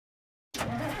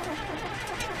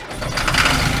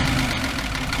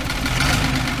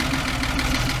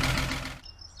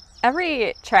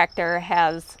Every tractor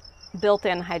has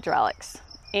built-in hydraulics,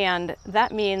 and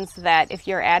that means that if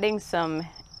you're adding some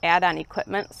add-on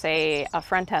equipment, say a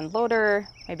front-end loader,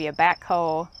 maybe a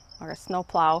backhoe or a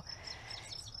snowplow,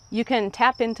 you can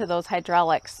tap into those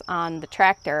hydraulics on the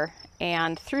tractor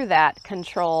and through that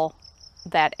control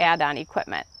that add-on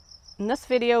equipment. In this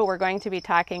video, we're going to be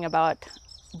talking about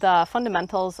the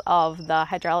fundamentals of the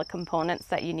hydraulic components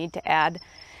that you need to add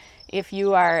if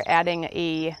you are adding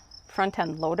a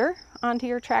front-end loader onto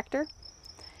your tractor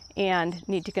and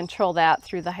need to control that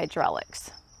through the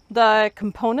hydraulics. The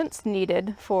components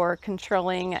needed for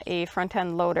controlling a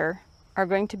front-end loader are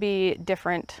going to be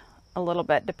different a little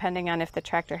bit depending on if the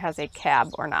tractor has a cab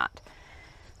or not.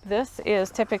 This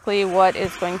is typically what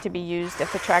is going to be used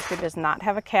if the tractor does not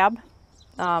have a cab.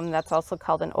 That's also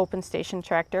called an open station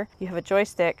tractor. You have a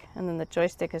joystick, and then the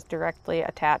joystick is directly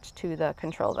attached to the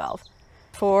control valve.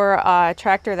 For a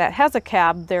tractor that has a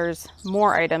cab, there's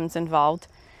more items involved.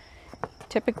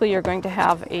 Typically you're going to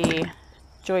have a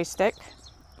joystick,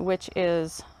 which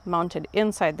is mounted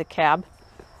inside the cab,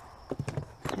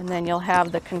 and then you'll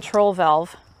have the control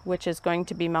valve, which is going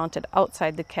to be mounted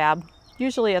outside the cab.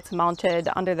 Usually it's mounted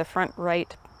under the front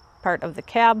right part of the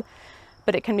cab,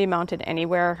 but it can be mounted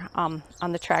anywhere on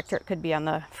the tractor. It could be on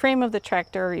the frame of the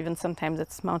tractor, or even sometimes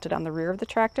it's mounted on the rear of the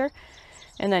tractor.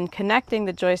 And then connecting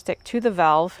the joystick to the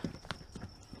valve,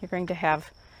 you're going to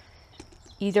have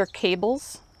either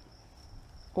cables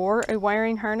or a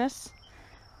wiring harness,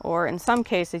 or in some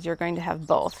cases you're going to have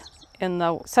both. In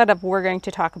the setup we're going to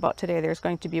talk about today, there's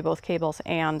going to be both cables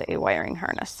and a wiring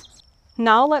harness.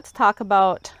 Now let's talk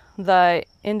about the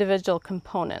individual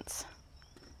components.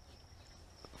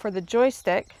 For the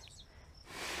joystick,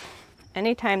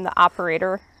 anytime the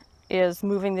operator is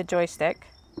moving the joystick,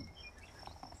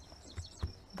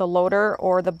 the loader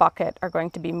or the bucket are going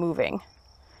to be moving.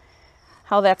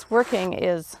 How that's working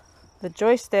is the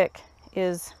joystick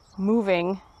is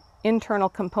moving internal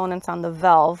components on the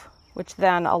valve, which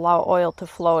then allow oil to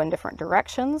flow in different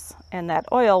directions, and that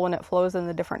oil, when it flows in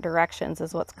the different directions,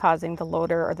 is what's causing the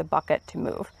loader or the bucket to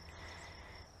move.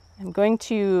 I'm going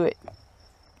to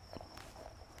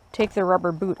take the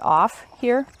rubber boot off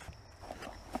here,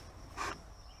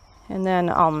 and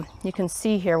then you can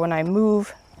see here when I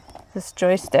move this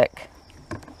joystick,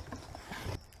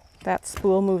 that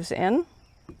spool moves in.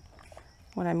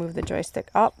 When I move the joystick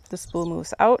up, the spool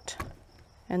moves out.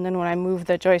 And then when I move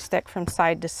the joystick from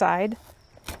side to side,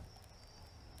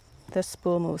 this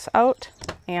spool moves out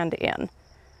and in.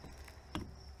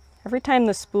 Every time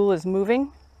the spool is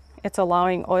moving, it's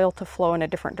allowing oil to flow in a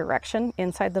different direction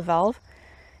inside the valve.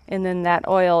 And then that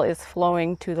oil is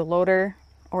flowing to the loader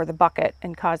or the bucket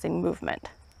and causing movement.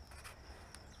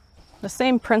 The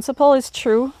same principle is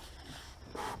true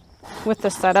with the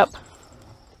setup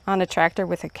on a tractor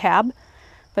with a cab,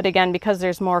 but again, because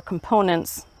there's more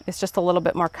components, it's just a little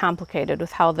bit more complicated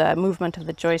with how the movement of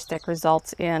the joystick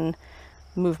results in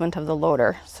movement of the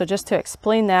loader. So just to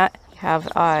explain that, you have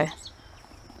a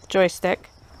joystick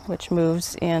which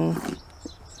moves in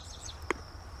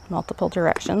multiple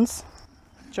directions.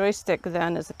 Joystick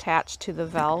then is attached to the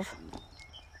valve.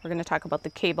 We're going to talk about the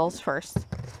cables first.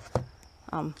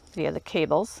 Via the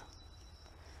cables.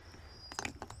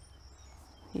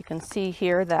 You can see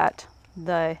here that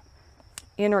the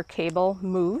inner cable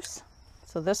moves.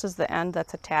 So this is the end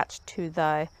that's attached to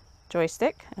the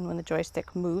joystick, and when the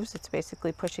joystick moves, it's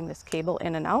basically pushing this cable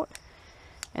in and out.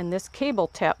 And this cable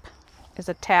tip is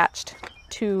attached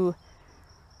to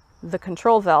the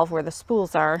control valve where the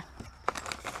spools are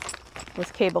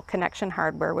with cable connection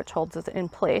hardware, which holds it in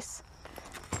place.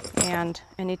 And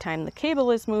anytime the cable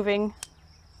is moving,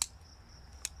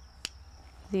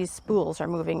 these spools are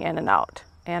moving in and out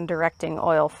and directing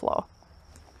oil flow.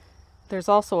 There's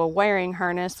also a wiring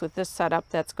harness with this setup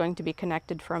that's going to be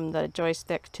connected from the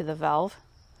joystick to the valve.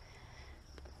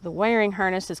 The wiring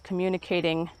harness is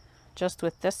communicating just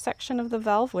with this section of the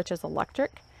valve, which is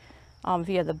electric,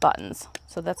 via the buttons.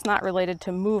 So that's not related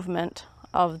to movement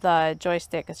of the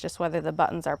joystick, it's just whether the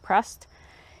buttons are pressed.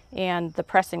 And the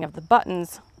pressing of the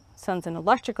buttons sends an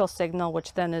electrical signal,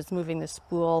 which then is moving the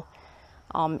spool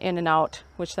in and out,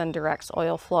 which then directs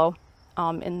oil flow.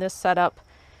 In this setup,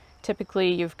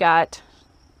 typically you've got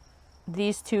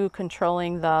these two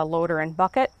controlling the loader and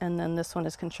bucket, and then this one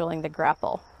is controlling the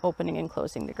grapple, opening and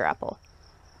closing the grapple.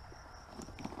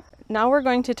 Now we're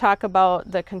going to talk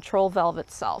about the control valve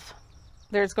itself.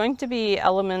 There's going to be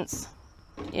elements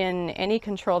in any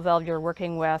control valve you're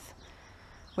working with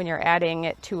when you're adding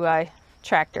it to a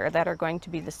tractor that are going to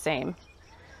be the same.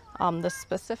 The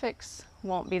specifics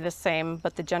won't be the same,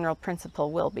 but the general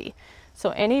principle will be.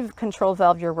 So any control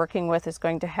valve you're working with is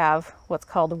going to have what's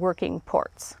called working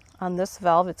ports On this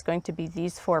valve, it's going to be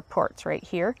these 4 ports right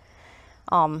here.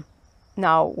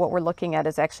 Now what we're looking at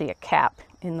is actually a cap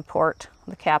in the port.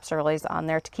 The caps are always on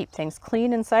there to keep things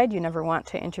clean inside. You never want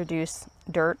to introduce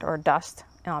dirt or dust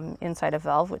inside a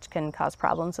valve, which can cause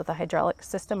problems with the hydraulic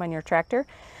system on your tractor.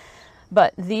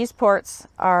 But these ports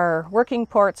are working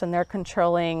ports, and they're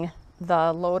controlling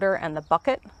the loader and the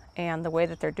bucket. And the way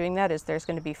that they're doing that is there's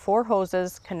going to be 4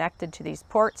 hoses connected to these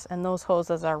ports, and those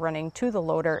hoses are running to the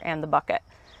loader and the bucket.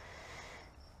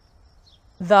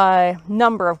 The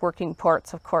number of working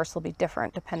ports, of course, will be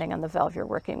different depending on the valve you're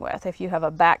working with. If you have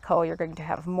a backhoe, you're going to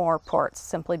have more ports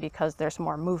simply because there's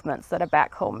more movements that a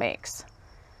backhoe makes.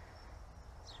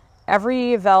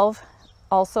 Every valve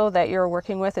also that you're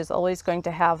working with is always going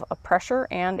to have a pressure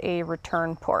and a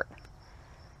return port.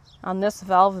 On this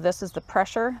valve, this is the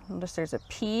pressure. Notice there's a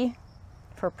P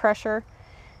for pressure,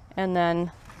 and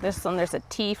then this one there's a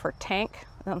T for tank.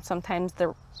 Sometimes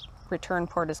the return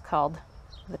port is called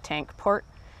the tank port,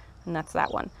 and that's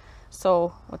that one.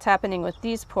 So what's happening with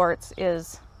these ports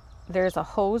is there's a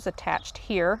hose attached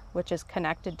here, which is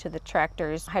connected to the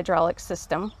tractor's hydraulic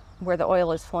system where the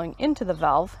oil is flowing into the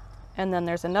valve, and then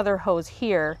there's another hose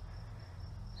here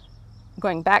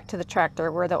going back to the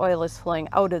tractor where the oil is flowing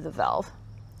out of the valve.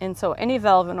 And so any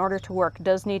valve, in order to work,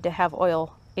 does need to have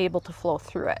oil able to flow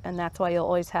through it, and that's why you'll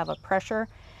always have a pressure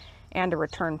and a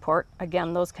return port.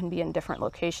 Again, those can be in different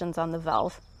locations on the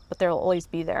valve, but they'll always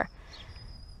be there.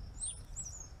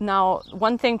 Now,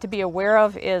 one thing to be aware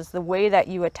of is the way that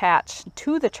you attach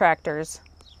to the tractor's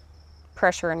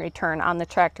pressure and return on the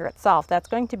tractor itself. That's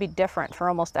going to be different for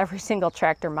almost every single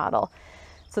tractor model.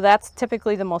 So that's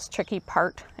typically the most tricky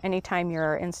part anytime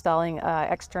you're installing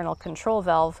an external control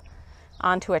valve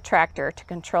onto a tractor to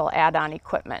control add-on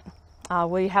equipment.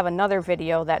 We have another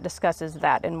video that discusses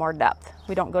that in more depth.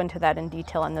 We don't go into that in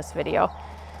detail in this video.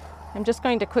 I'm just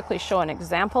going to quickly show an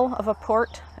example of a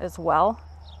port as well.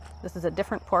 This is a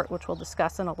different port, which we'll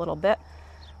discuss in a little bit,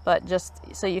 but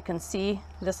just so you can see,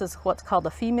 this is what's called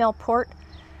a female port.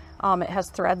 It has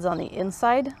threads on the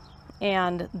inside,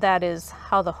 and that is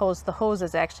how the hose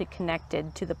is actually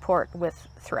connected to the port with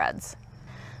threads.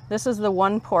 This is the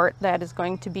one port that is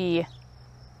going to be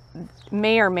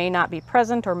may or may not be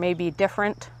present, or may be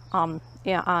different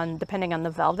depending on the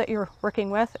valve that you're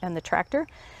working with and the tractor.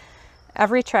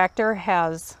 Every tractor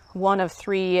has one of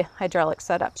 3 hydraulic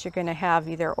setups. You're going to have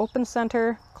either open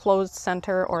center, closed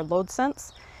center, or load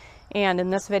sense. And in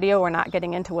this video, we're not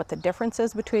getting into what the difference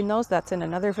is between those. That's in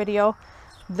another video.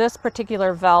 This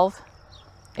particular valve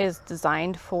is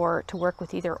designed to work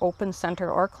with either open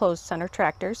center or closed center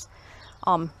tractors.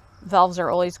 Valves are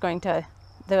always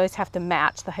they always have to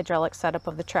match the hydraulic setup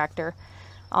of the tractor.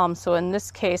 So in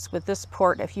this case, with this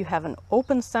port, if you have an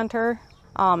open center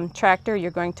tractor,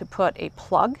 you're going to put a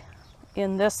plug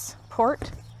in this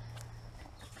port.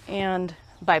 And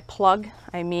by plug,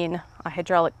 I mean a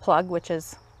hydraulic plug, which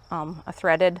is a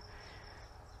threaded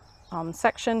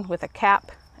section with a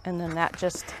cap, and then that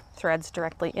just threads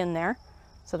directly in there.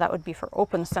 So that would be for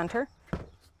open center.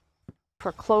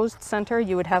 For closed center,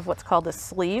 you would have what's called a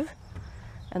sleeve,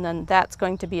 and then that's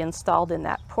going to be installed in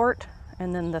that port,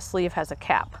 and then the sleeve has a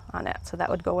cap on it. So that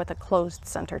would go with a closed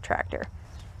center tractor.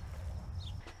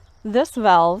 This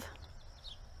valve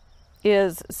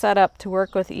is set up to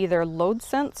work with either load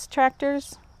sense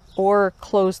tractors or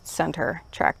closed center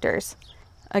tractors.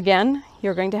 Again,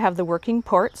 you're going to have the working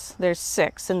ports. There's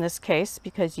 6 in this case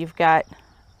because you've got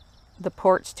the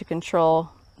ports to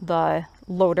control the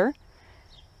loader,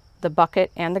 the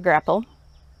bucket, and the grapple.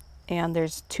 And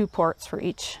there's 2 ports for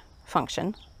each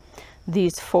function.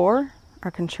 These 4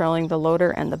 are controlling the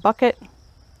loader and the bucket,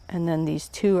 and then these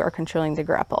 2 are controlling the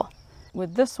grapple.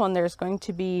 With this one, there's going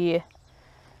to be,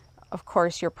 of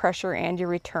course, your pressure and your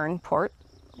return port.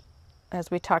 As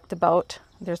we talked about,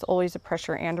 there's always a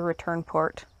pressure and a return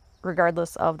port,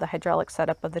 regardless of the hydraulic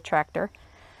setup of the tractor.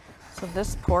 So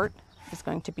this port is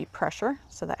going to be pressure,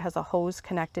 so that has a hose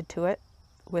connected to it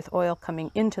with oil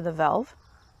coming into the valve.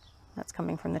 That's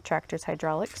coming from the tractor's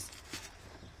hydraulics.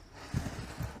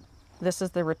 This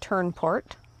is the return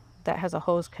port that has a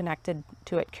hose connected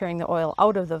to it carrying the oil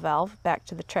out of the valve back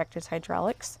to the tractor's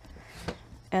hydraulics.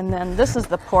 And then this is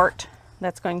the port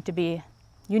that's going to be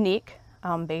unique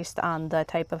based on the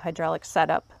type of hydraulic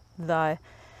setup the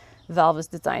valve is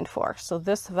designed for. So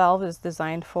this valve is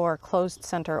designed for closed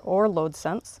center or load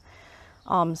sense.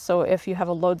 So if you have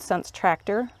a load sense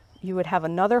tractor, you would have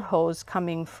another hose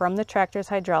coming from the tractor's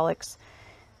hydraulics,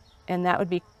 and that would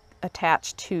be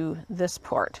attached to this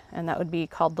port, and that would be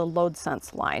called the load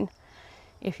sense line.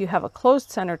 If you have a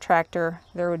closed center tractor,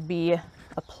 there would be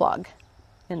a plug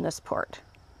in this port.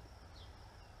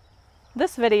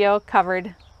 This video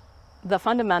covered the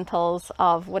fundamentals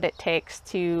of what it takes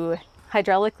to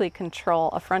hydraulically control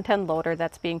a front-end loader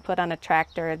that's being put on a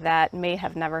tractor that may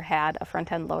have never had a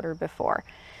front-end loader before.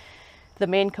 The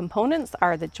main components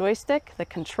are the joystick, the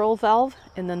control valve,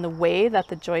 and then the way that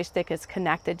the joystick is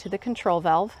connected to the control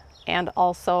valve, and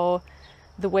also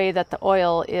the way that the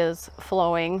oil is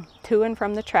flowing to and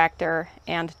from the tractor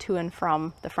and to and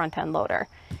from the front-end loader.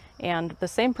 And the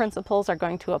same principles are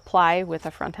going to apply with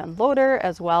a front-end loader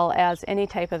as well as any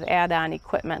type of add-on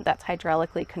equipment that's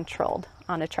hydraulically controlled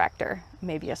on a tractor,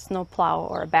 maybe a snowplow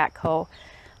or a backhoe,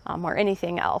 or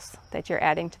anything else that you're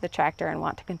adding to the tractor and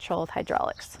want to control with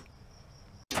hydraulics.